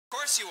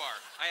course you are.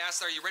 I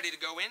asked, are you ready to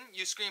go in?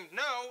 You screamed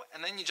no,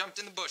 and then you jumped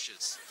in the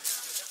bushes.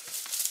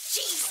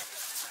 Jeez!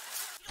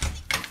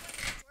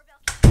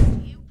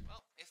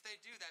 Well, if they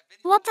do that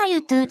video... What are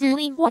you two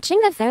doing? Watching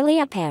the Fairly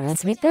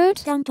Appearance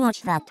reboot? Don't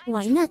watch that.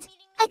 Why not?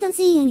 I don't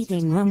see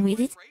anything wrong with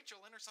it.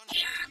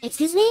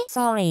 Excuse me?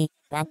 Sorry,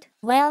 but,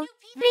 well,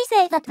 we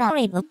say that the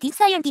reboot is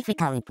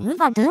scientifically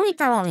proven to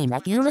literally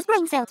make your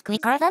brain cells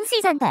quicker than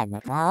season 10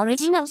 of the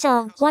original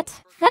show.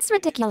 What? That's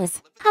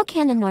ridiculous. How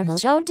can a normal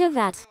show do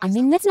that? I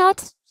mean, it's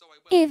not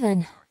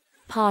even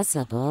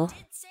possible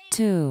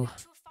to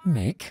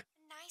make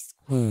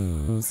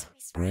lose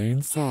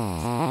brain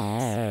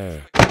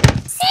cells.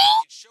 See?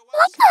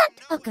 What that?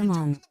 Oh, come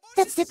on.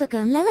 That's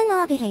typical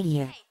level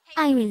behavior.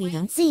 I really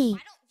don't see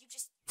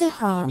the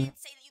harm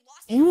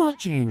in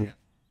watching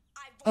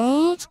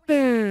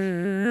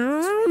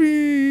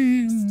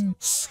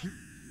experiments.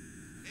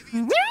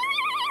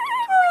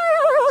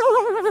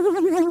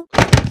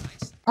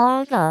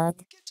 Oh God.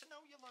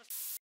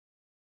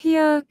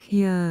 Yuck,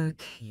 yuck,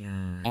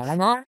 yuck.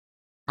 Eleanor,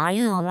 are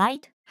you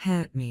alright?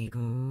 Heck,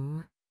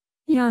 Miku.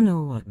 You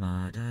know what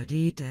my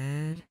daddy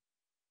did?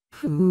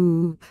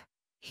 Poop.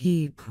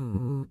 He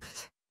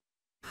pooped.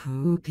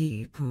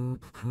 Poopy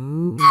poop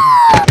poop.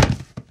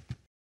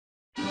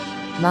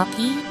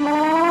 Lucky?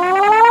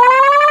 Rainbow!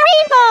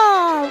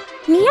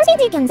 Mío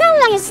Citizen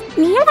Sunrise!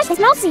 Mío versus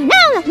Moxie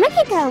now of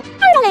Mexico!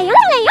 Orale,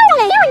 orale,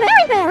 orale,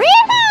 orale, orale,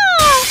 rainbow!